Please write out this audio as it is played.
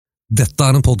Dette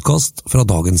en podcast fra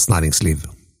Dagens Næringsliv.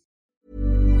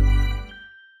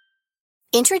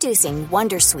 Introducing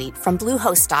Wondersuite from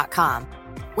Bluehost.com.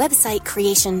 Website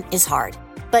creation is hard,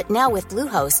 but now with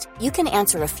Bluehost, you can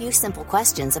answer a few simple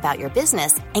questions about your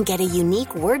business and get a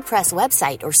unique WordPress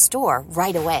website or store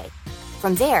right away.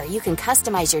 From there, you can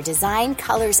customize your design,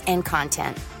 colors, and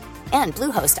content. And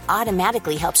Bluehost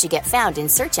automatically helps you get found in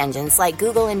search engines like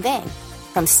Google and Bing.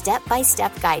 From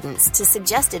step-by-step guidance to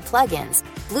suggested plugins,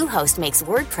 Bluehost makes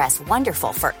WordPress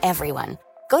wonderful for everyone.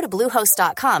 Go to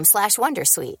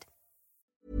bluehost.com/wondersuite.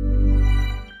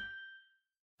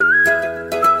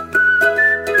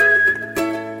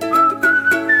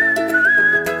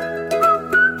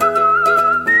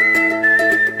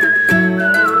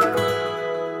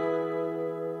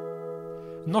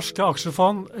 Norske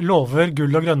aksjefond lover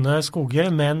gull og grønne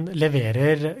skoger, men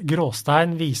leverer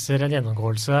gråstein, viser en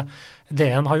gjennomgåelse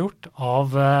DN har gjort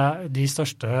av de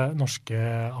største norske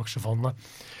aksjefondene.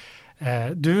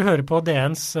 Du hører på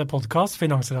DNs podcast,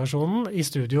 Finansredaksjonen. I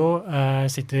studio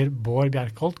sitter Bård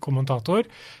Bjerkholt, kommentator,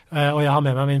 og jeg har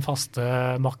med meg min faste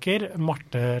makker,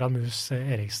 Marte Ramus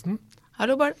Eriksen.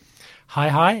 Hallo, Bård.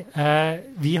 Hei.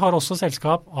 Vi har også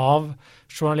selskap av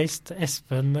journalist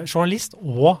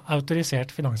og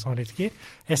autorisert finansanalytiker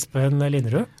Espen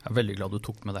Linderud. Jeg er veldig glad du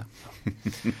tok med det.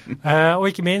 Og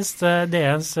ikke minst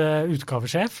DNs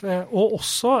utgavesjef, og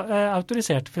også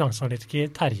autorisert finansanalytiker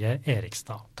Terje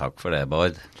Erikstad. Takk for det,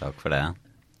 Bård. Takk for det.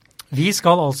 Vi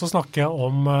skal altså snakke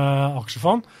om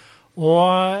aksjefond.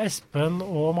 Og Espen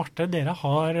og Marte, dere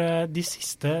har de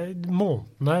siste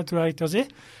månedene, tror jeg er riktig å si,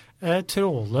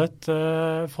 trålet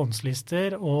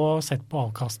fondslister og sett på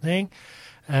avkastning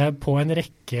på en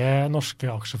rekke norske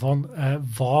aksjefond.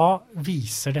 Hva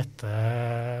viser dette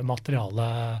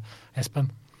materialet,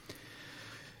 Espen?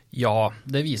 Ja,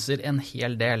 det viser en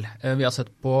hel del. Vi har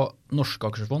sett på norske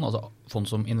aksjefond, altså fond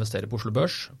som investerer på Oslo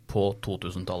Børs, på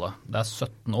 2000-tallet. Det er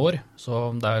 17 år,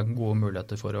 så det er gode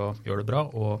muligheter for å gjøre det bra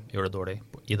og gjøre det dårlig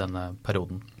i denne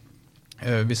perioden.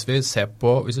 Hvis vi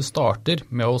starter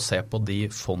med å se på de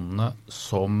fondene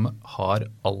som har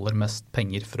aller mest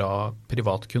penger fra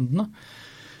privatkundene,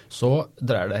 så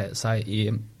dreier det seg i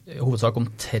hovedsak om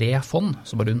 3 fond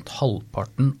som er rundt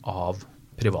halvparten av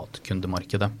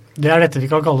privatkundemarkedet. Det er dette vi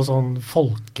kan kalle sånn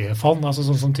folkefond, altså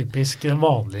sånn som typisk den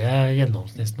vanlige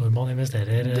gjennomsnittsnordmann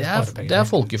investerer sparepenger. Det er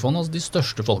folkefond, altså de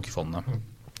største folkefondene.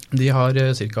 De har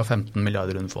ca. 15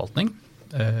 milliarder under forvaltning,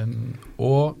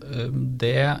 og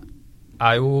det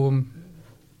er jo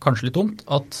kanskje litt dumt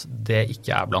at det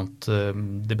ikke er blant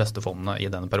de beste fondene i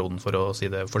denne perioden, for å si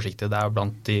det forsiktig. Det er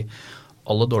blant de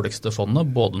aller dårligste fondene,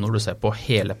 både når du ser på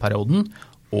hele perioden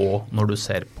og når du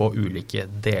ser på ulike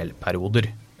delperioder.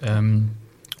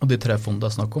 Og de 3 fondene det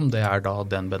er snakk om, det er da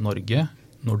DNB Norge,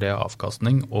 Nordea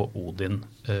Avkastning og Odin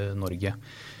Norge.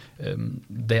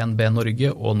 DNB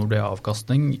Norge og Nordea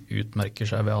Avkastning utmerker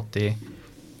seg ved at de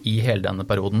i hele denne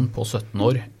perioden på 17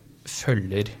 år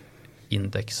følger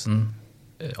indeksen,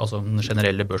 altså den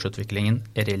generelle børsutviklingen,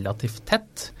 relativt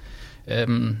tett.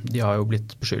 De har jo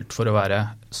blitt beskyldt for å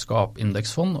være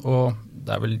skapindeksfond, og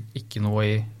det er vel ikke noe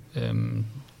i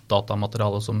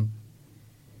datamaterialet som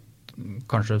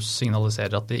kanskje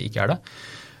signaliserer at de ikke er det.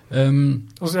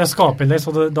 Skapindeks,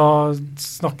 og da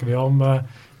snakker vi om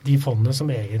de fondene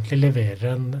som egentlig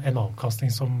leverer en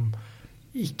avkastning som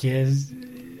ikke,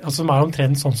 altså som er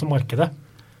omtrent sånn som markedet.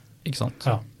 Ikke sant?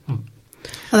 Ja.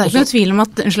 Og det er ikke noe tvil om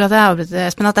at, unnskyld at jeg avbryter,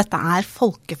 Espen, at dette er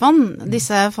folkefond.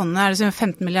 Disse fondene er det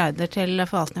 15 milliarder til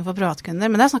forvaltning for privatkunder,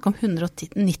 men det er snakk om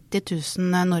 190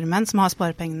 000 nordmenn som har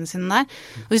sparepengene sine der.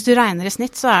 Og hvis du regner i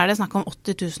snitt, så er det snakk om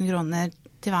 80 000 kroner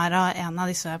til hver av en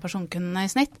av disse personkundene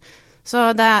i snitt.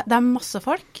 Så det er masse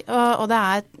folk, og det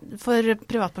er for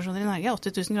privatpersoner i Norge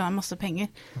 80 000 kroner masse penger.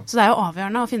 Så det er jo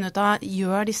avgjørende å finne ut av,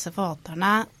 gjør disse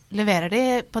forvalterne, leverer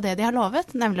de på det de har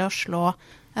lovet, nemlig å slå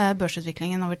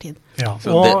børsutviklingen over tid. Ja.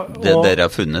 Så det dere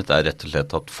har funnet er rett og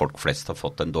slett at folk flest har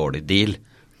fått en dårlig deal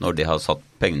når de har satt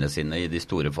pengene sine i de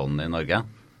store fondene i Norge.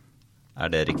 Er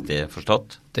det riktig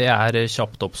forstått? Det er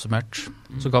kjapt oppsummert.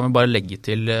 Så kan vi bare legge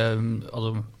til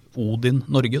Odin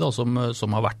Norge, da, som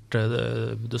har vært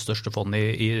det største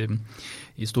fondet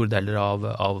i store deler av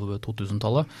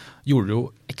 2000-tallet. Gjorde det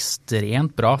jo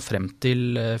ekstremt bra frem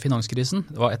til finanskrisen.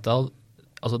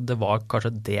 Det var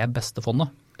kanskje det beste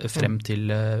fondet frem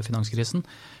til finanskrisen,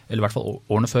 eller i hvert fall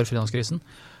årene før finanskrisen.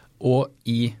 Og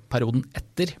i perioden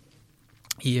etter,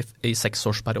 i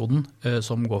 6-årsperioden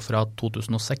som går fra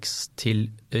 2006 til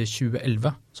 2011,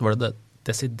 så var det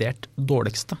desidert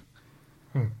dårligste.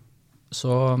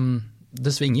 Så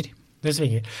det svinger. Det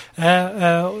svinger.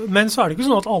 Men så er det ikke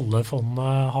sånn at alle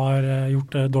fondene har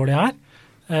gjort det dårlig her.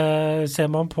 Ser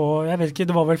man på, jeg vet ikke,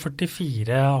 det var vel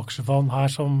 44 aksjefond her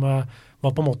som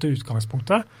var på en måte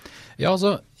utgangspunktet? Ja,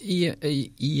 altså i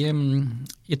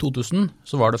 2000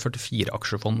 så var det 44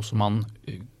 aksjefond som man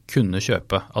kunne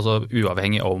kjøpe, altså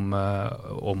uavhengig om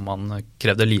man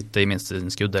krevde lite i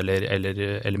minsteinnskudd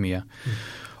eller mye.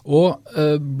 Og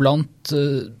blant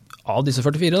av disse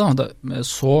 44 da,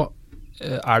 så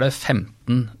det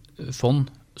 15 fond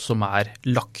som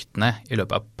lagt ned i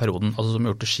løpet av perioden, altså som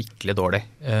har gjort det skikkelig dårlig.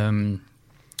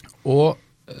 Og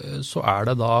så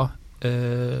det da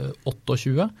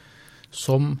 28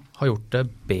 som har gjort det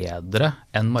bedre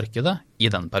enn markedet i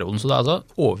den perioden. Så det altså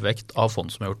overvekt av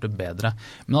fond som har gjort det bedre.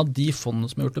 Men av de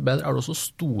fondene som har gjort det bedre, det også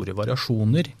store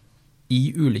variasjoner i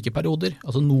ulike perioder.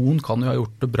 Altså noen kan jo ha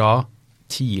gjort det bra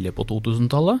tidlig på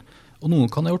 2000-tallet, og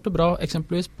noen kan ha gjort det bra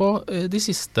eksempelvis på de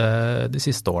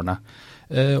siste årene.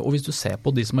 Og hvis du ser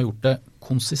på de som har gjort det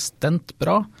konsistent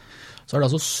bra, så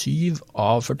det altså 7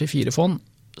 av 44 fond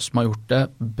som har gjort det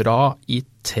bra i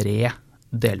 3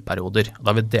 delperioder. Da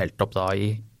har vi delt opp da i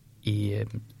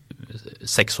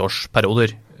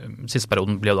 6-årsperioder. Siste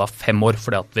perioden blir jo da 5 år,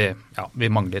 fordi at vi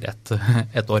mangler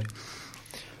et år.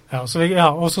 Ja,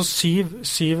 og så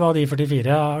 7 av de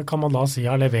 44 kan man da si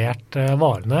har levert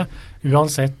varene,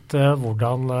 uansett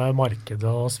hvordan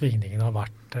markedet og svingningen har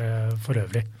vært for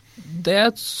øvrig.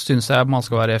 Det synes jeg man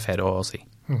skal være fair å si.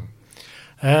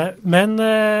 Men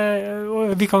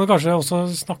vi kan jo kanskje også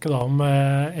snakke da om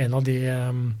en av de,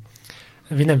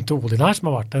 vi nevnte Odin her, som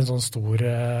har vært en sånn stor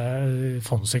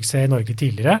fondsuksess i Norge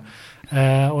tidligere,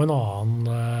 og en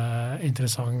annen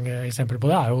interessant eksempel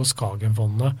på det jo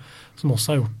Skagen-fondene, som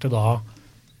også har gjort det da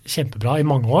kjempebra i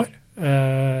mange år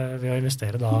ved å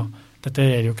investere da. Dette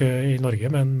gjelder jo ikke i Norge,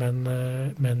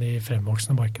 men i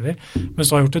fremvoksende markeder. Men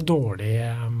så har gjort det dårlig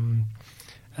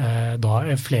da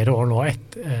flere år nå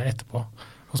etterpå,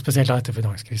 og spesielt da etter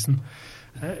finanskrisen.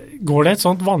 Går det et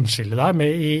sånt vannskille der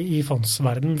i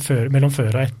fondsverden mellom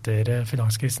før og etter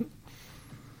finanskrisen?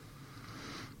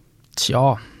 Tja,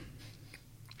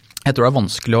 jeg tror det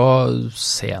vanskelig å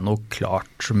se noe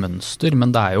klart mønster,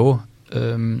 men det jo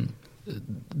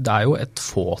et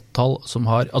fåtall som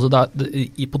har, altså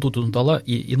på 2000-tallet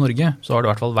i Norge så har det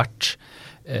i hvert fall vært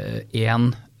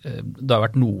det har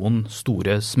vært noen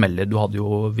store smeller.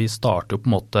 Vi startet jo på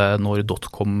en måte når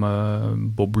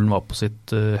dotcom-boblen var på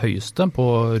sitt høyeste på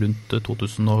rundt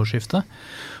 2000-årsskiftet,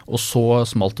 og så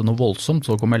smalt det noe voldsomt.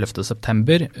 Så kom 11.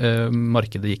 september,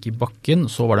 markedet gikk i bakken,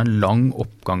 så var det en lang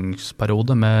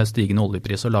oppgangsperiode med stigende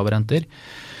oljepris og lave renter.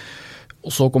 Og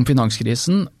så kom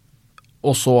finanskrisen,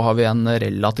 og så har vi en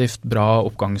relativt bra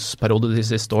oppgangsperiode de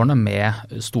siste årene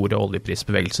med store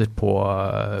oljeprisbevegelser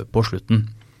på slutten.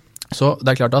 Så det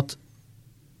klart at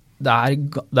det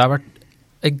har vært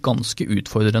et ganske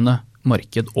utfordrende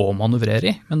marked å manøvrere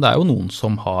i, men det jo noen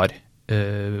som har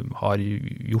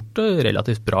gjort det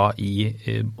relativt bra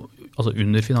altså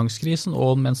under finanskrisen,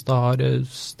 og mens det har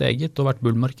steget og vært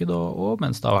bullmarked, og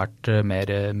mens det har vært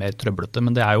mer trøblete.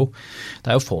 Men det jo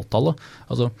fåtallet.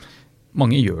 Altså,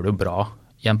 mange gjør det jo bra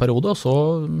i en periode,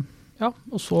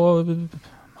 og så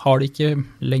har de ikke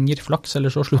lenger flaks, eller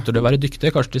så slutter de å være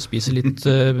dyktige. Kanskje de spiser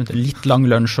litt lang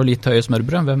lunsj og litt høye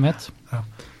smørbrød, hvem vet? Ja.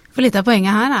 For litt av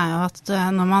poenget her jo at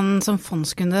når man som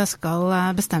fondskunde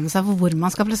skal bestemme seg for hvor man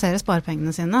skal plassere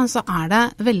sparepengene sine, så det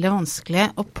veldig vanskelig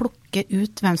å plukke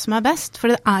ut hvem som best.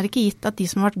 For det ikke gitt at de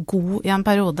som har vært gode i en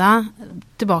periode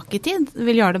tilbake i tid,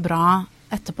 vil gjøre det bra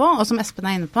etterpå. Og som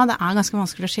Espen inne på, det ganske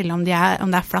vanskelig å skille om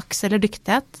det flaks eller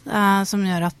dyktighet som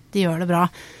gjør at de gjør det bra.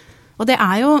 Og det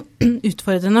jo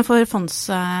utfordrende for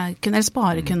eller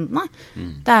sparekundene.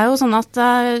 Det jo sånn at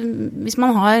hvis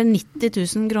man har 90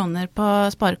 000 kroner på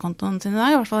sparekontoen sin i dag,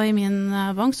 i hvert fall i min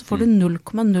bank, så får du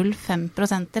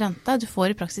 0,05% i rente. Du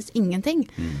får i praksis ingenting.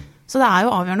 Så det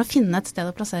jo avgjørende å finne et sted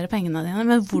å plassere pengene dine,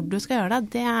 men hvor du skal gjøre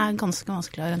det ganske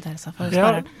vanskelig å orientere seg for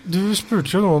spareren. Ja, du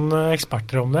spurte jo noen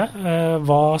eksperter om det.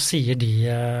 Hva sier de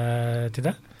til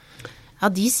det? Ja,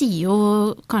 de sier jo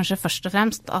kanskje først og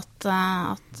fremst at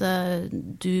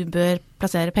du bør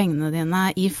plassere pengene dine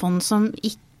i fond som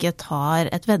ikke tar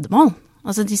et veddemål.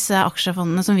 Altså disse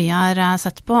aksjefondene som vi har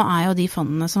sett på jo de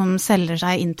fondene som selger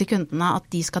seg inn til kundene at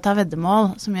de skal ta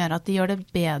veddemål som gjør at de gjør det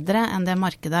bedre enn det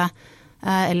markedet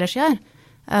ellers gjør.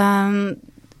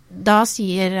 Da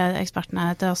sier ekspertene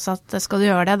til oss at skal du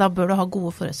gjøre det, da bør du ha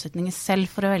gode forutsetninger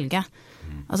selv for å velge.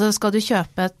 Altså skal du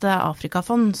kjøpe et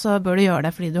Afrikafond, så bør du gjøre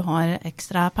det fordi du har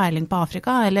ekstra peiling på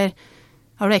Afrika, eller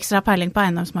har du ekstra peiling på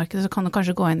eiendomsmarkedet, så kan du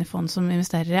kanskje gå inn i fond som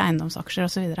investerer i eiendomsaksjer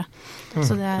og så videre.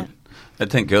 Så det Jeg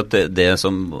tenker jo at det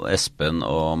som Espen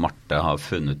og Marte har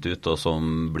funnet ut, og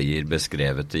som blir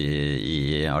beskrevet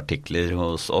i artikler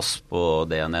hos oss på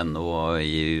DNNO og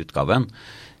i utgaven,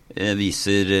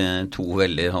 viser to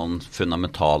veldig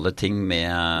fundamentale ting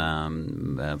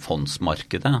med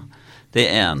fondsmarkedet. Det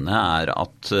ene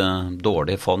at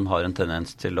dårlige fond har en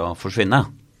tendens til å forsvinne.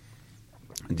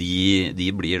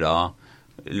 De blir da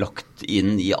lagt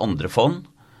inn i andre fond,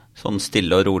 sånn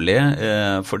stille og rolig,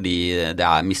 fordi det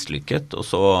mislykket, og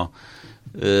så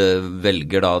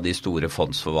velger da de store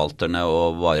fondsforvalterne å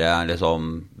bare liksom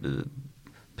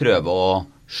prøve å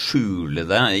skjule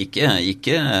det.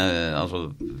 Ikke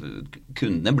altså,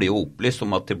 kundene blir jo opplyst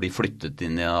om at de blir flyttet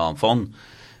inn i en annen fond,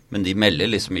 men de melder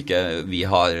liksom ikke vi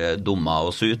har dummet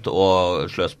oss ut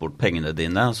og sløst bort pengene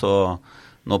dine, så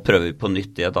nå prøver vi på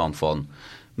nytt i et annet fond.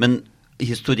 Men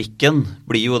historikken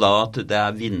blir jo da at det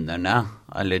vinnerne,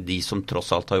 eller de som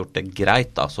tross alt har gjort det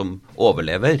greit da, som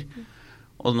overlever.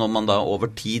 Og når man da over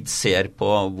tid ser på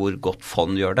hvor godt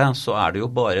fond gjør det, så det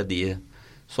jo bare de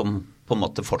som på en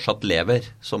måte fortsatt lever,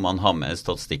 som man har med i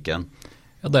statistikken.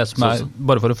 Ja, det som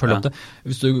bare for å følge opp det,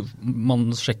 hvis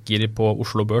man sjekker på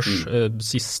Oslo Børs,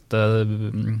 siste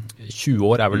 20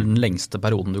 år vel den lengste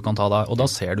perioden du kan ta der, og da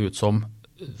ser det ut som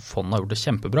fondet har gjort det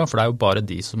kjempebra, for det jo bare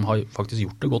de som har faktisk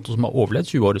gjort det godt, og som har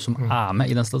overlevd 20 år, som med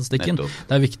i den statistikken.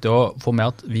 Det viktig å få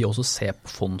med at vi også ser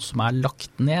på fond som lagt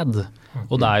ned,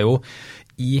 og det jo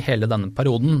i hele denne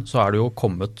perioden så det jo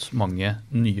kommet mange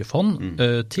nye fond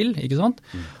til, ikke sant?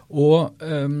 Og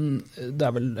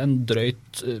det vel en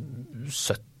drøyt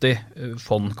 70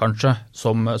 fond kanskje,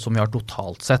 som vi har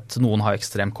totalt sett. Noen har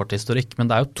ekstremt kort historikk, men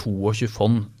det jo 22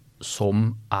 fond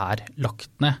som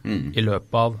lagt ned i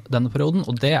løpet av denne perioden,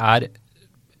 og det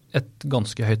et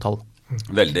ganske høyt tall.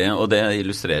 Veldig, og det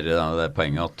illustrerer det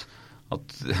poenget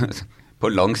at på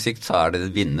lang sikt så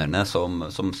det vinnerne som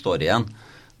står igjen,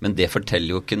 men det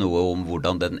forteller jo ikke noe om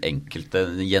hvordan den enkelte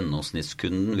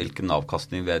gjennomsnittskunden, hvilken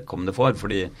avkastning vedkommende får,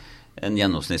 fordi en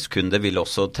gjennomsnittskunde vil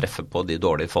også treffe på de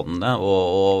dårlige fondene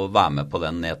og være med på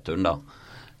den nedturen da.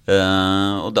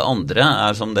 Og det andre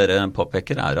som dere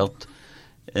påpeker, at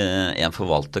en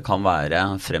forvalter kan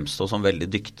fremstå som veldig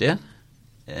dyktig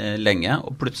lenge,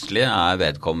 og plutselig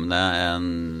vedkommende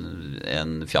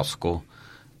en fiasko.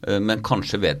 Men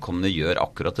kanskje vedkommende gjør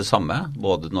akkurat det samme,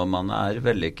 både når man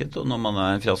vellykket og når man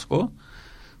en fiasko.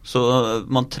 Så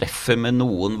man treffer med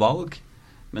noen valg,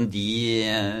 men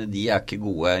de ikke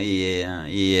gode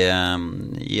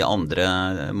i andre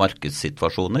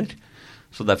markedssituasjoner.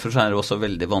 Så derfor så det også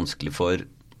veldig vanskelig for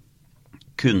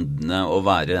kundene å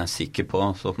være sikker på,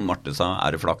 som Marte sa,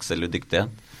 det flaks eller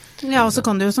dyktighet? Ja, og så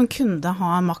kan du jo som kunde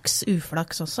ha maks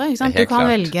uflaks også, ikke sant? Du kan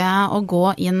velge å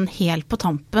gå inn helt på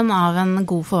tampen av en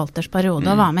god forvaltersperiode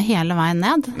og være med hele veien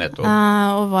ned.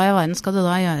 Og hva i verden skal du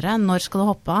da gjøre? Når skal du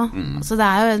hoppe av? Så det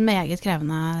jo et meget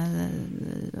krevende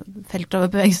felt å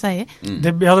bevege seg i.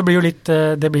 Det blir jo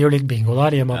litt bingo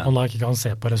der, i og med at man da ikke kan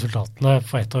se på resultatene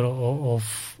for ett år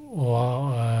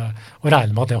og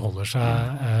regne med at det holder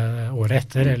seg året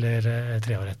etter eller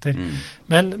 3 år etter.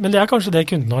 Men det kanskje det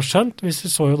kunden har skjønt. Hvis vi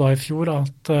så jo da i fjor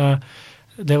at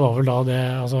det var vel da det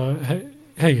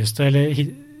høyeste, eller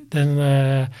den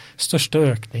største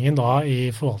økningen da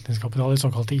i forvaltningskapital i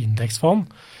såkalte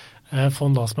indeksfond,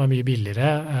 fond da som mye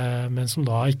billigere, men som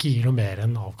da ikke gir noe mer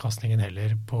enn avkastningen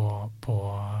heller på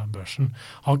børsen.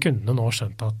 Har kundene nå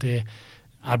skjønt at de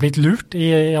blitt lurt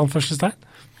i anførselstegn?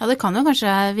 Ja, det kan jo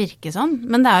kanskje virke sånn,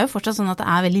 men det jo fortsatt sånn at det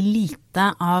veldig lite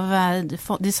av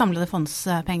de samlede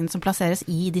fondspengene som plasseres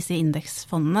i disse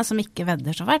indeksfondene som ikke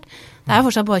vedder så fælt. Det jo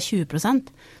fortsatt bare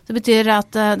 20%. Det betyr at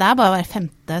det bare hver 5.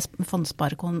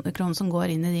 fondssparekron som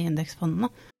går inn i de indeksfondene.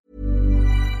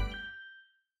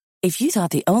 If you thought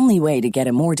the only way to get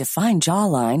a more defined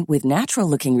jawline with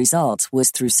natural-looking results was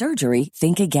through surgery,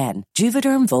 think again.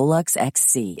 Juvederm Volux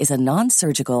XC is a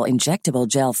non-surgical injectable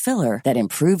gel filler that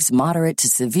improves moderate to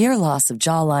severe loss of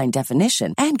jawline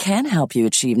definition and can help you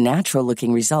achieve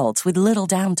natural-looking results with little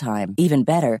downtime. Even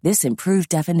better, this improved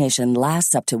definition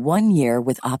lasts up to 1 year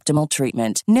with optimal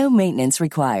treatment. No maintenance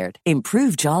required.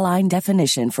 Improve jawline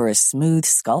definition for a smooth,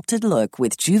 sculpted look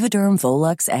with Juvederm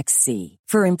Volux XC.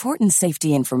 For important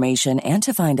safety information and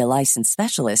to find a licensed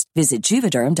specialist, visit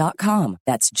Juvederm.com.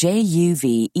 That's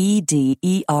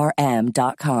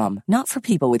JUVEDERM.com. Not for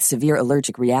people with severe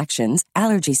allergic reactions,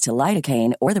 allergies to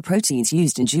lidocaine, or the proteins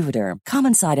used in Juvederm.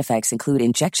 Common side effects include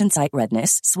injection site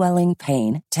redness, swelling,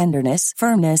 pain, tenderness,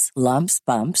 firmness, lumps,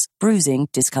 bumps, bruising,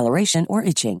 discoloration, or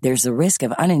itching. There's a risk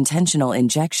of unintentional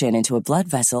injection into a blood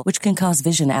vessel, which can cause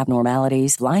vision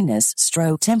abnormalities, blindness,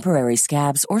 stroke, temporary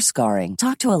scabs, or scarring.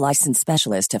 Talk to a licensed specialist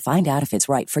to find out if it's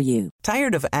right for you.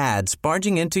 Tired of ads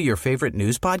barging into your favorite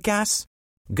news podcasts?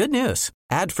 Good news.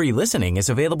 Ad-free listening is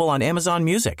available on Amazon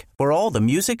Music for all the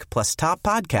music plus top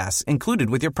podcasts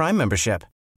included with your Prime membership.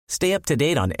 Stay up to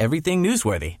date on everything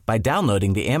newsworthy by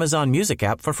downloading the Amazon Music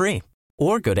app for free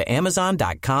or go to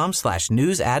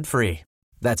amazon.com/news ad free.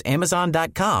 That's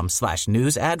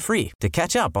amazon.com/news ad free to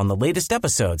catch up on the latest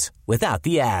episodes without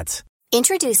the ads.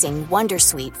 Introducing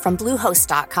Wondersuite from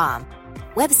Bluehost.com.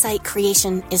 Website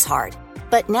creation is hard,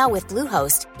 but now with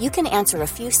Bluehost, you can answer a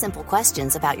few simple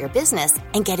questions about your business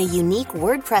and get a unique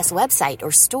WordPress website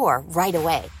or store right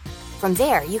away. From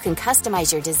there, you can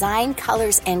customize your design,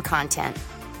 colors, and content.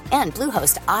 And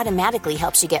Bluehost automatically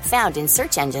helps you get found in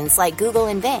search engines like Google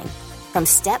and Bing. From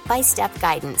step-by-step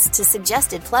guidance to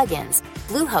suggested plugins,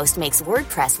 Bluehost makes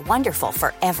WordPress wonderful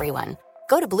for everyone.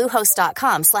 Go to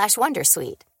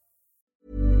bluehost.com/wondersuite.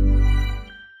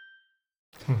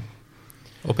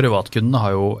 Og privatkundene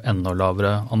har jo enda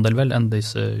lavere andel vel enn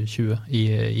disse 20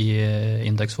 i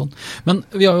indeksfond. Men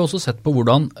vi har jo også sett på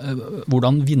hvordan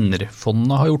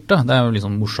vinnerfondene har gjort det. Det er jo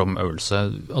liksom en morsom øvelse.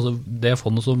 Altså det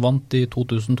fondet som vant i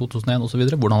 2000, 2001 og så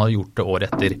videre, hvordan har de gjort det året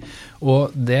etter?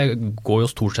 Og det går jo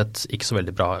stort sett ikke så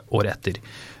veldig bra året etter.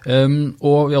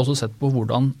 Og vi har også sett på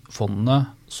hvordan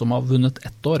fondene som har vunnet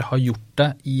ett år har gjort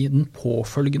det i den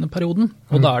påfølgende perioden.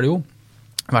 Og da er det jo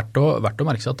verdt å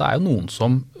merke seg at det er jo noen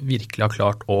som virkelig har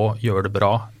klart å gjøre det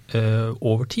bra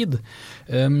over tid.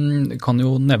 Kan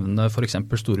jo nevne for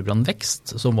eksempel Storebrand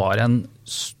Vekst, som var en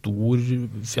stor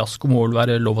fiasko, må vel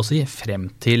være lov å si,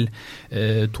 frem til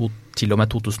og med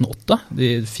 2008.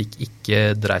 De fikk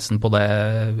ikke dreisen på det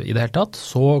i det hele tatt.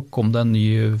 Så kom det en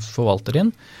ny forvalter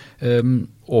inn,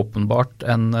 åpenbart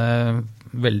en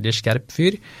veldig skerp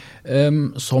fyr,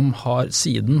 som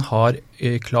siden har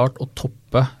klart å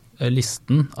toppe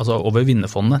listen, altså over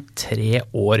vinnerfondene, 3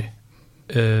 år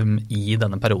i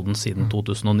denne perioden siden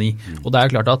 2009. Og det er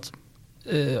klart at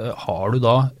har du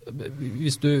da,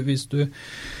 hvis du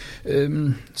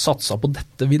satsa på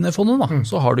dette vinnerfondet da,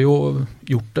 så har du jo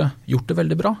gjort det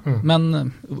veldig bra. Men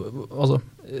altså,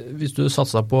 hvis du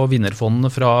satsa på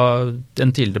vinnerfondene fra en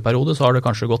tidligere periode, så har det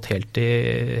kanskje gått helt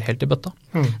i bøtta.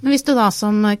 Men hvis du da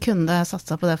som kunde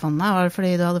satsa på det fondet, var det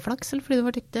fordi du hadde flaks, eller fordi du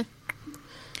var dyktig?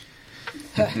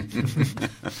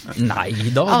 Nei,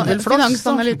 da var det vel flaks.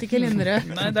 Finansanalytiker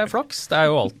Linderød. Nei, det er flaks. Det er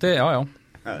jo alltid, ja.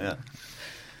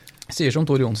 Sier som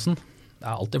Tor Johnsen, det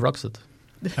er alltid flaks.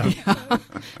 Ja,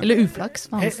 eller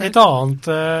uflaks. Et annet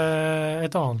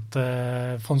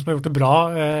fond som har gjort det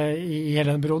bra i hele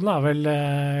den perioden er vel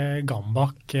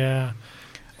Gambak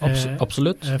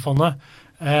fondet.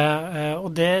 Og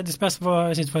det som jeg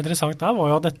synes var interessant der, var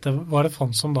jo at dette var et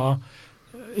fond som da,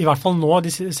 i hvert fall nå,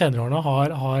 de senere årene,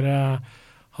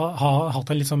 har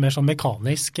hatt en litt sånn mer sånn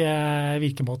mekanisk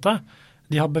virkemåte.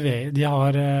 De har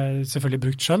selvfølgelig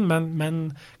brukt skjønn,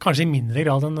 men kanskje i mindre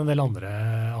grad enn en del andre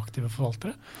aktive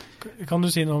forvaltere. Kan du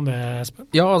si noe om det, Espen?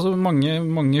 Ja, altså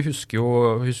mange husker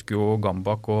jo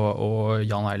Gambak og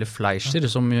Jan Eilif Fleischer,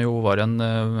 som jo var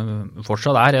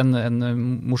fortsatt er en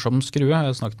morsom skrue.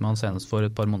 Jeg snakket med han senest for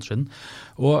et par måneder siden.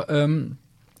 Og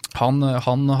han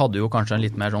hadde jo kanskje en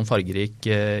litt mer sånn fargerik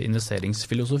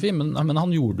investeringsfilosofi, men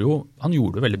han gjorde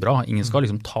det veldig bra. Ingen skal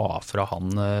liksom ta fra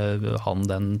han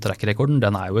den track-rekorden.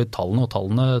 Den er jo i tallene, og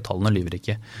tallene lyver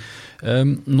ikke.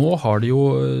 Nå har de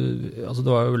jo, altså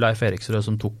det var jo Leif Eriksrød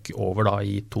som tok over da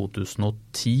i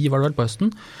 2010, var det vel, på høsten.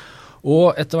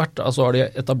 Og etter hvert altså har de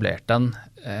etablert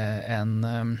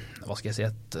hva skal jeg si,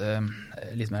 et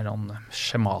litt mer sånn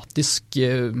skjematisk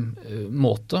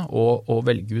måte å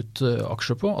velge ut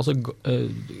aksjer på. Altså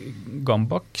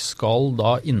Gambak skal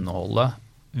da inneholde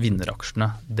vinneraksjene.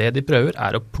 Det de prøver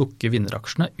er å plukke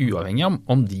vinneraksjene uavhengig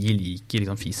om de liker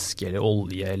liksom fisk eller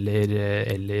olje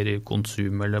eller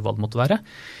konsum eller hva det måtte være.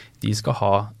 De skal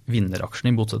ha vinneraksjene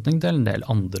i motsetning til en del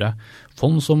andre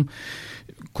fond som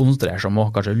konsentrerer seg om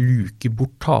å kanskje luke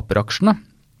bort taperaksjene.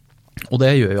 Og det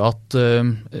gjør jo at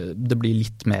det blir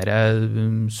litt mer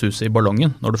sus i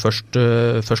ballongen når det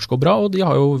først går bra, og de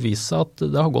har jo vist seg at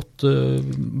det har gått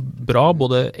bra,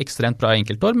 både ekstremt bra i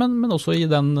enkeltår, men også i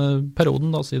den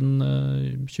perioden da, siden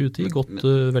 2010 gått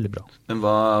veldig bra. Men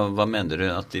hva mener du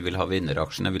at de vil ha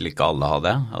vinneraksjene? Vil ikke alle ha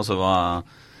det? Altså hva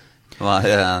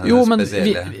er jo, men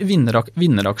spesielle?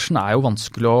 Vinneraksjen er jo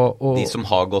vanskelig å De som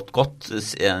har gått godt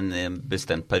i en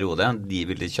bestemt periode, de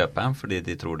vil de kjøpe fordi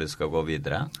de tror de skal gå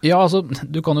videre? Ja, altså,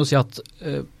 du kan jo si at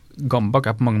Gambak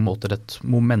er på mange måter et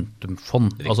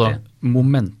momentumfond. Riktig. Altså,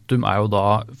 momentum er jo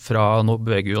da nå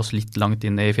beveger vi oss litt langt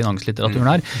inn i finanslitteraturen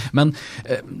her, men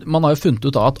man har jo funnet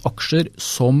ut at aksjer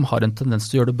som har en tendens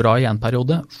til å gjøre det bra i en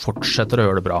periode, fortsetter å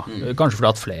gjøre det bra. Kanskje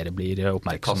fordi at flere blir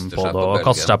oppmerksom på det og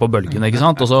kaster seg på bølgen, ikke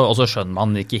sant? Og så skjønner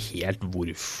man ikke helt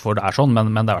hvorfor det er sånn,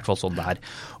 men det er i hvert fall sånn det er.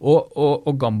 Og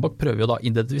Gambak prøver jo da å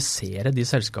identifisere de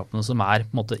selskapene som er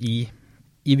på en måte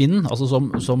i vinden, altså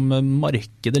som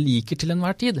markedet liker til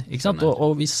enhver tid, ikke sant?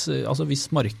 Og hvis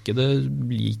markedet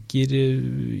liker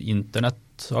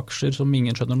internetaksjer som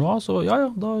ingen skjønner noe av, så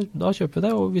da kjøper vi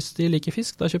det, og hvis de liker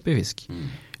fisk, da kjøper vi fisk.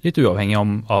 Litt uavhengig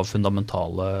av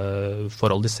fundamentale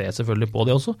forhold, de ser selvfølgelig på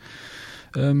det også.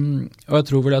 Og jeg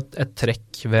tror vel at et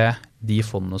trekk ved de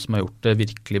fondene som har gjort det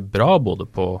virkelig bra, både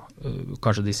på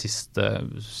kanskje de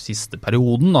siste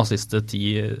perioden, siste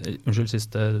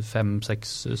 5,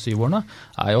 6, 7 årene,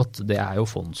 er jo at det er jo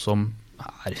fond som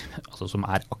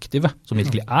er aktive, som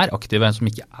virkelig er aktive, som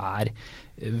ikke er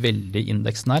veldig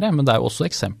indeksnære, men det er jo også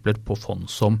eksempler på fond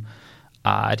som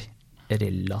er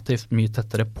relativt mye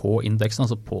tettere på indeksen,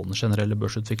 altså på den generelle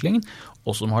børsutviklingen,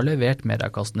 og som har levert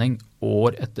meravkastning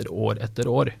år etter år etter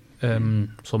år,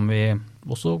 som vi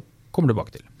også kommer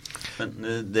tilbake til. Men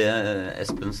det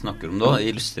Espen snakker om da,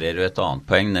 illustrerer jo et annet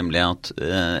poeng, nemlig at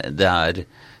det er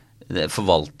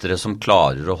forvaltere som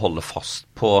klarer å holde fast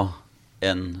på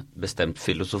en bestemt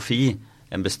filosofi,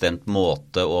 en bestemt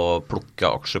måte å plukke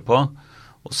aksjer på,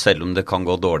 og selv om det kan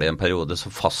gå dårlig i en periode,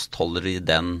 så fastholder de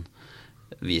den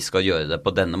vi skal gjøre det på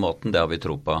denne måten, det har vi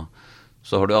tro på.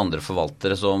 Så har du andre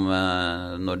forvaltere som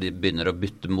når de begynner å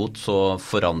bytte mot, så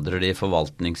forandrer de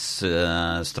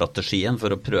forvaltningsstrategien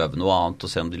for å prøve noe annet og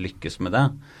se om de lykkes med det.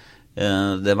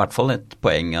 Det er i hvert fall et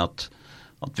poeng at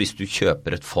hvis du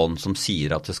kjøper et fond som sier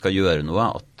at det skal gjøre noe,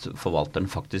 at forvalteren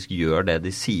faktisk gjør det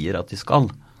de sier at de skal.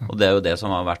 Og det er jo det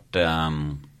som har vært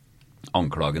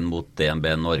anklagen mot DNB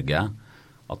Norge,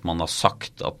 at man har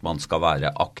sagt at man skal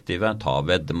være aktive, ta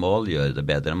veddemål, gjøre det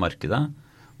bedre enn markedet.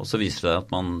 Og så viser det at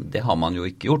det har man jo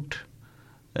ikke gjort.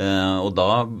 Og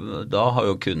da har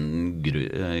jo kunden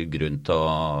grunn til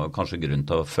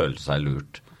å føle seg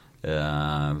lurt.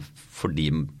 Fordi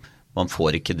man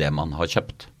får ikke det man har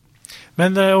kjøpt.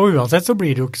 Men uansett så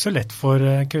blir det jo ikke så lett for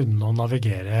kunden å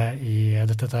navigere i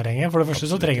dette terrenget. For det første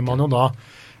så trenger man jo da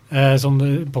som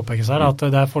det påpekes her, at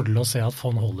det er fordel å se at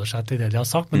fond holder seg til det de har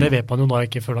sagt, men det vet man jo da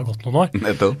ikke før det har gått noen år.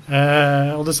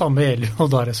 Og det samme gjelder jo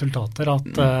da resultater,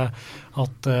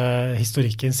 at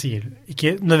historikken sier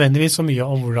ikke nødvendigvis så mye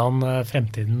om hvordan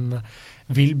fremtiden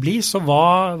vil bli, så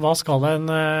hva skal en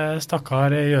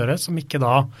stakkar gjøre som ikke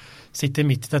da sitter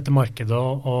midt i dette markedet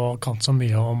og kan så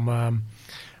mye om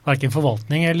hverken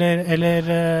forvaltning eller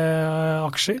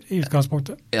aksjer i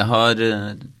utgangspunktet? Jeg har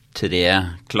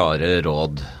 3 klare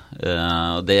råd.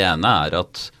 Det ene er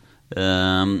at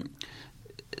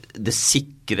det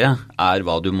sikre er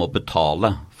hva du må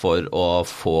betale for å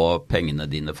få pengene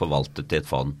dine forvaltet til et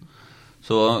fond.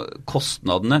 Så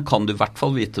kostnadene kan du i hvert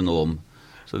fall vite noe om.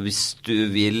 Så hvis du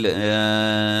vil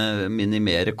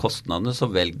minimere kostnadene, så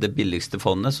velg det billigste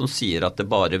fondet som sier at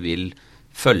det bare vil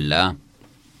følge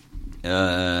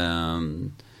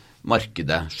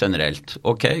markedet generelt.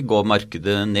 Ok, går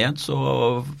markedet ned,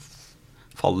 så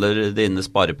faller dine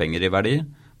sparepenger i verdi.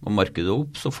 Går markedet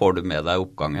opp, så får du med deg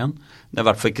oppgangen. Det er i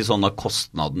hvert fall ikke sånn at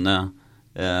kostnadene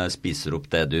spiser opp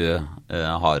det du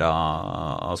har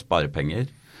av sparepenger.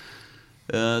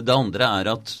 Det andre er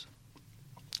at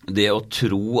det å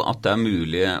tro at det er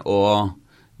mulig å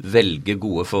velge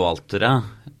gode forvaltere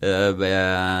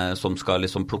som skal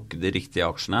liksom plukke de riktige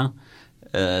aksjene,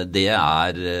 det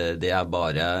er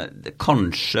bare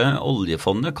kanskje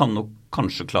oljefondet kan nok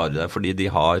kanskje klare det, fordi de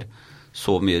har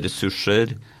så mye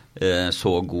ressurser,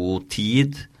 så god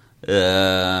tid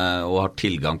og har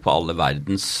tilgang på alle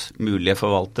verdens mulige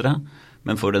forvaltere.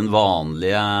 Men for den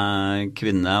vanlige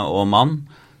kvinne og mann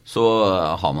så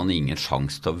har man ingen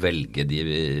sjanse til å velge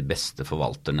de beste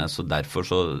forvalterne, så derfor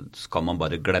så skal man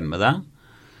bare glemme det.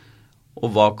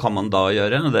 Og hva kan man da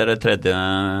gjøre? Det tredje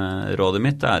rådet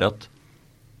mitt er at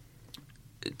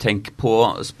tenk på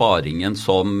sparingen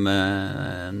som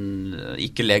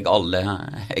ikke legg alle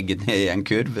eggene I en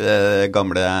kurv,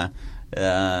 gamle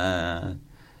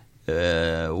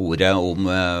ordet om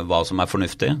hva som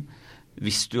fornuftig.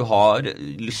 Hvis du har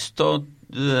lyst til å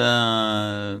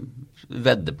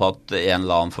vedde på at en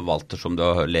eller annen forvalter som du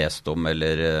har lest om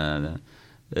eller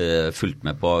fulgt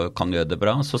med på kan gjøre det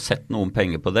bra, så sett noen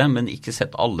penger på det, men ikke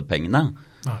sett alle pengene.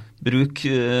 Nei. Bruk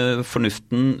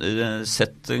fornuften,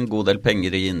 sett en god del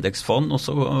penger I indeksfond, og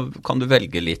så kan du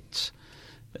velge litt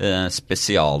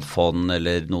spesialfond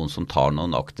eller noen som tar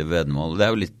noen aktive veddemål. Det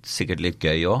jo sikkert litt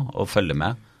gøy også, å følge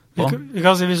med. Vi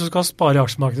kan si hvis du skal spare I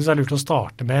aksjemarkedet, så det lurt å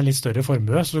starte med en litt større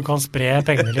formue, så du kan spre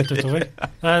pengene litt utover.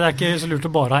 Det ikke så lurt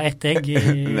å bare ha ett egg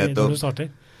når du starter.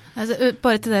 Altså,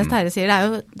 bare til det Terje sier,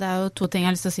 det jo to ting jeg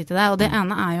har lyst til å si til deg, og det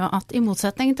ene jo at I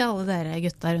motsetning til alle dere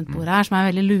gutta rundt bordet her, som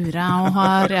veldig lure og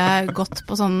har gått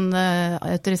på sånn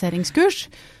autoriseringskurs,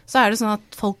 så det sånn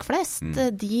at folk flest,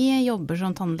 de jobber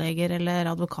som tannleger eller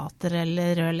advokater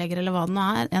eller rørlegger eller hva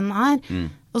det enn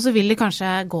og så vil de kanskje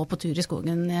gå på tur I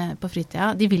skogen på fritida.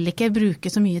 De vil ikke bruke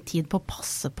så mye tid på å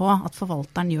passe på at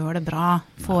forvalteren gjør det bra.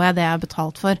 Får jeg det jeg har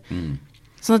betalt for?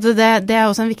 Sånn at det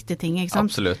også en viktig ting, ikke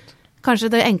sant? Absolutt.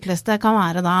 Kanskje det enkleste kan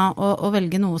være da å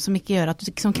velge noe som ikke gjør at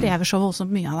du som krever så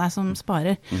voldsomt mye av deg som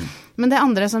sparer. Men det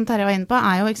andre som Terje var inne på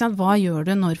jo, ikke sant, hva gjør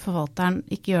du når forvalteren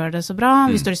ikke gjør det så bra,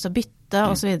 hvis du har lyst til å bytte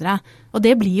og så videre. Og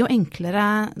det blir jo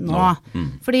enklere nå.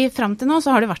 Fordi frem til nå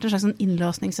så har det vært en slags sånn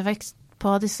innlåsningseffekt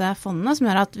på disse fondene, som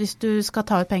gjør at hvis du skal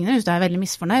ta ut pengene, hvis du veldig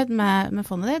misfornøyd med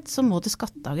fondet ditt, så må du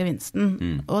skatte av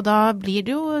gevinsten. Og da blir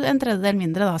det jo en tredjedel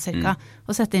mindre da, cirka,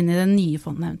 å sette inn I det nye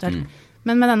fondet eventuelt.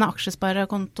 Men med denne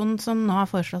aksjesparekontoen som nå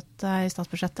foreslått I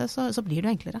statsbudsjettet, så blir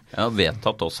det enklere. Ja,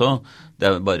 vedtatt også.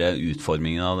 Det bare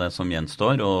utformingen av det som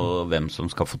gjenstår, og hvem som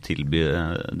skal få tilby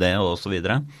det, og så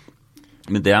videre.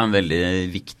 Men det en veldig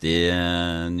viktig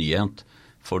nyhet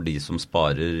for de som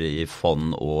sparer I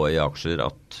fond og I aksjer,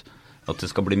 at det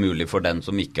skal bli mulig for den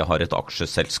som ikke har et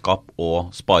aksjeselskap å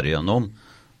spare gjennom,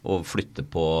 og flytte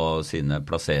på sine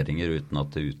plasseringer uten at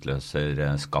det utløser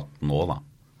skatt nå da.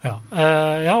 Ja,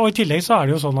 og I tillegg så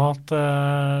det jo sånn at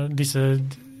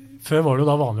før var det jo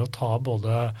da vanlig å ta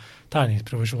både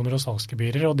tegningsprovisjoner og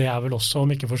salgsgebyrer, og det vel også,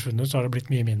 om ikke forsvunnet, så har det blitt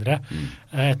mye mindre,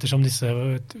 ettersom disse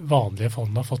vanlige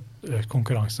fondene har fått økt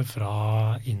konkurranse fra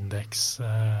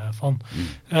indeksfond.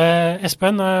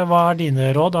 Espen, hva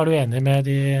dine råd? Du enig med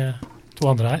de to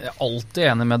andre her? Jeg alltid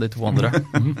enig med de to andre.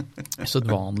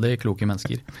 Sedvanlig kloke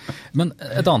mennesker. Men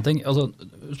et annet ting, altså,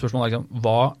 spørsmålet liksom,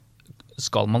 hva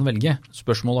skal man velge?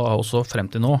 Spørsmålet har også frem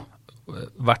til nå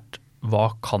vært, hva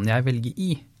kan jeg velge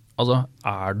I? Altså,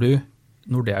 du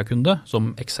Nordea-kunde,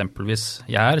 som eksempelvis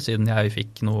jeg siden jeg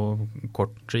fikk noe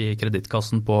kort I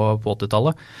kredittkassen på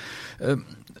 80-tallet,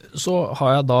 så har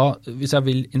jeg da, hvis jeg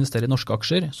vil investere I norske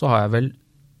aksjer, så har jeg vel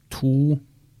 2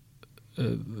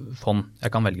 fond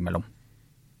jeg kan velge mellom,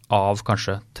 av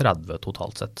kanskje 30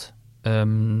 totalt sett.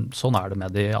 Sånn det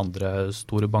med de andre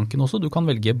store bankene også. Du kan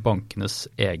velge bankenes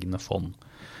egne fond.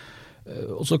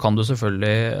 Og så kan du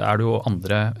selvfølgelig, det jo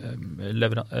andre,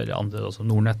 altså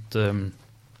Nordnet,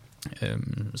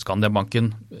 Skandiabanken,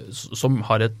 som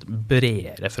har et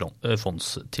bredere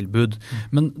fondstilbud.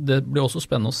 Men det blir også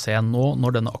spennende å se nå,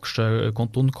 når denne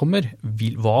aksjekontoen kommer,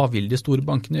 hva vil de store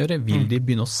bankene gjøre? Vil de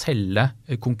begynne å selge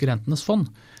konkurrentenes fond?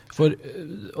 For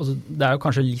altså, det jo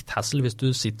kanskje litt hassle hvis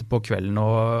du sitter på kvelden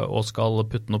og skal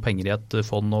putte noe penger I et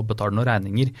fond og betale noen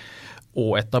regninger,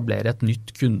 og etablere et nytt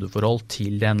kundeforhold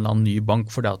til en eller annen ny bank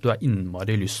fordi at du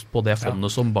innmari lyst på det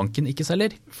fondet som banken ikke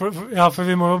selger. For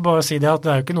vi må jo bare si det at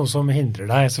det jo ikke noe som hindrer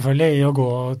deg selvfølgelig I å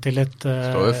gå til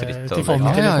til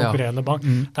fondet til en konkurrerende bank.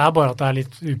 Det bare at det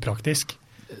litt upraktisk.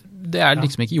 Det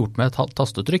liksom ikke gjort med et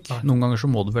tastetrykk. Noen ganger så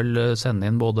må du vel sende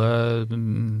inn både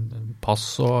pass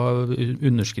og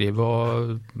underskrive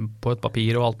på et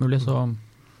papir og alt mulig, så...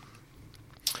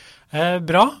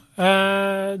 Bra.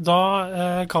 Da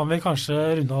kan vi kanskje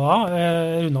runde av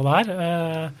det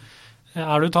her.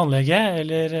 Du tannlege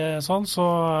eller sånn,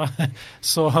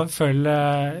 så følg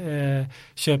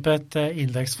kjøp et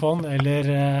indeksfond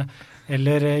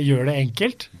eller gjør det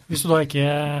enkelt. Hvis du da ikke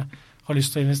har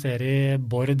lyst til å investere I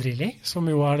Bård Drilling, som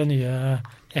jo det nye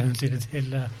eventyret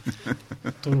til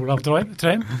Tor Olav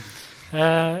Trøim.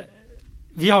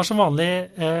 Vi har som vanlig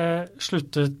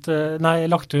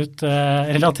lagt ut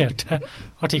relaterte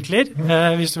artikler,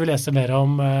 hvis du vil lese mer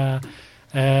om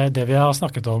det vi har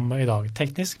snakket om I dag.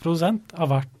 Teknisk produsent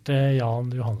har vært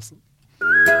Jan Johansen.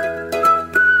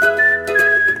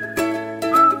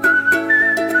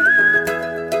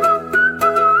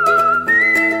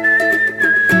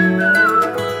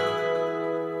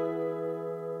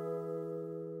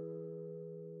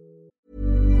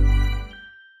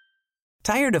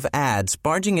 Tired of ads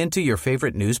barging into your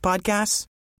favorite news podcasts?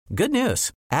 Good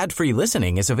news. Ad-free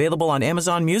listening is available on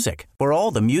Amazon Music for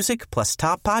all the music plus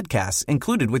top podcasts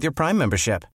included with your Prime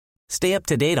membership. Stay up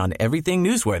to date on everything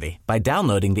newsworthy by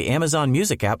downloading the Amazon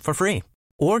Music app for free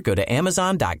or go to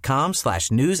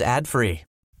amazon.com/news ad free.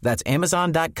 That's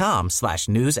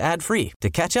amazon.com/news ad free to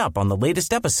catch up on the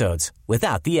latest episodes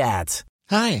without the ads.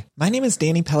 Hi, my name is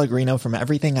Danny Pellegrino from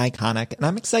Everything Iconic, and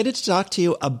I'm excited to talk to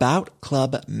you about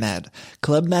Club Med.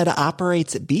 Club Med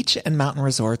operates beach and mountain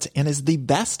resorts and is the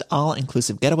best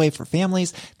all-inclusive getaway for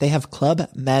families. They have Club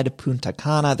Med Punta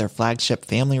Cana, their flagship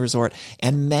family resort,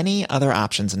 and many other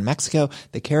options in Mexico,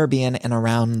 the Caribbean, and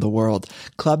around the world.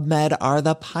 Club Med are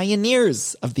the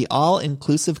pioneers of the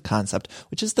all-inclusive concept,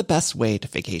 which is the best way to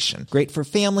vacation. Great for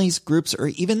families, groups, or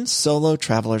even solo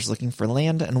travelers looking for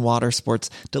land and water sports,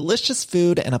 delicious food,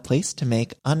 and a place to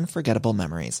make unforgettable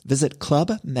memories. Visit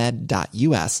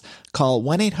clubmed.us, call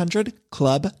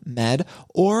 1-800-CLUB-MED,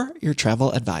 or your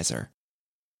travel advisor.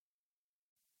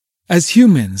 As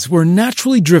humans, we're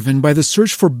naturally driven by the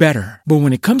search for better. But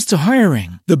when it comes to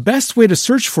hiring, the best way to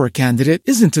search for a candidate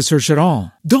isn't to search at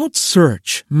all. Don't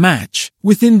search, match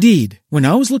with Indeed. When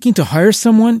I was looking to hire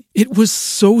someone, it was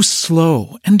so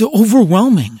slow and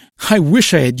overwhelming. I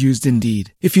wish I had used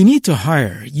Indeed. If you need to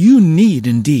hire, you need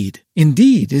Indeed.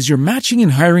 Indeed is your matching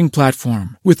and hiring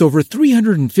platform with over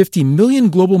 350 million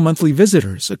global monthly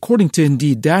visitors, according to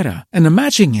Indeed data, and a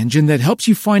matching engine that helps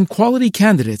you find quality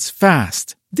candidates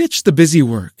fast. Ditch the busy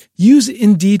work. Use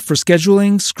Indeed for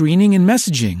scheduling, screening, and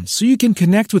messaging so you can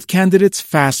connect with candidates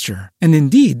faster. And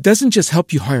Indeed doesn't just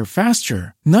help you hire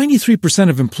faster. 93%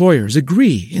 of employers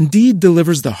agree Indeed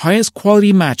delivers the highest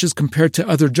quality matches compared to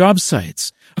other job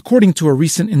sites, according to a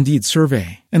recent Indeed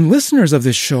survey. And listeners of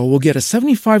this show will get a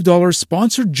 $75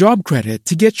 sponsored job credit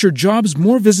to get your jobs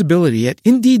more visibility at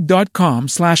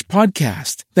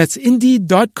Indeed.com/podcast. That's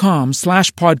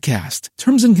Indeed.com/podcast.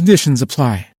 Terms and conditions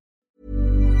apply.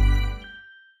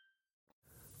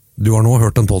 Du har nå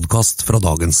hørt en podcast fra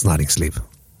Dagens Næringsliv.